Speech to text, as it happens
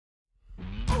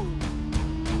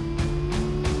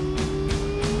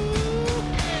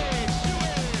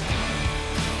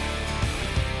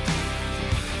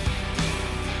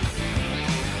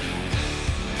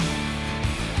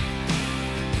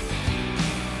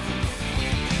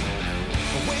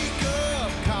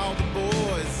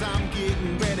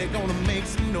we're gonna make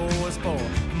some noise for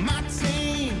my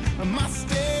team, my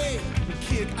state.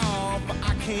 Kick off,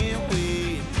 I can't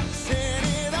wait. Set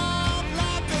it off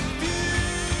like a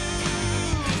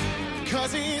fuse,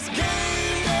 'cause it's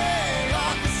game day,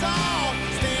 Arkansas.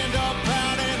 Stand up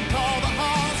proud and call the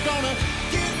hearts. Gonna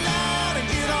get loud and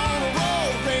get on the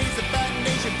road. Raise the back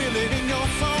nation, feel it in your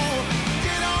soul.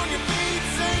 Get on your feet,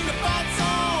 sing the fight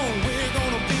song. We're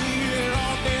gonna be here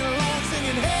all day long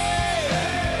singing, hey,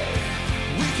 hey.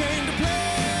 We came to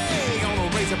play on a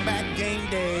Razorback game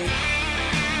day.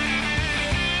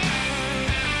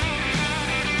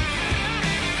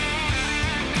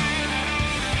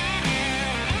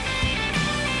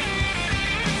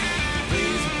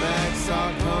 Razorbacks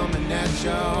are coming at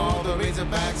ya. All the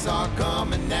Razorbacks are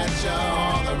coming at ya.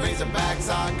 All the Razorbacks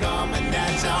are coming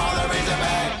at ya. All the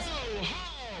Razorbacks.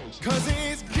 'Cause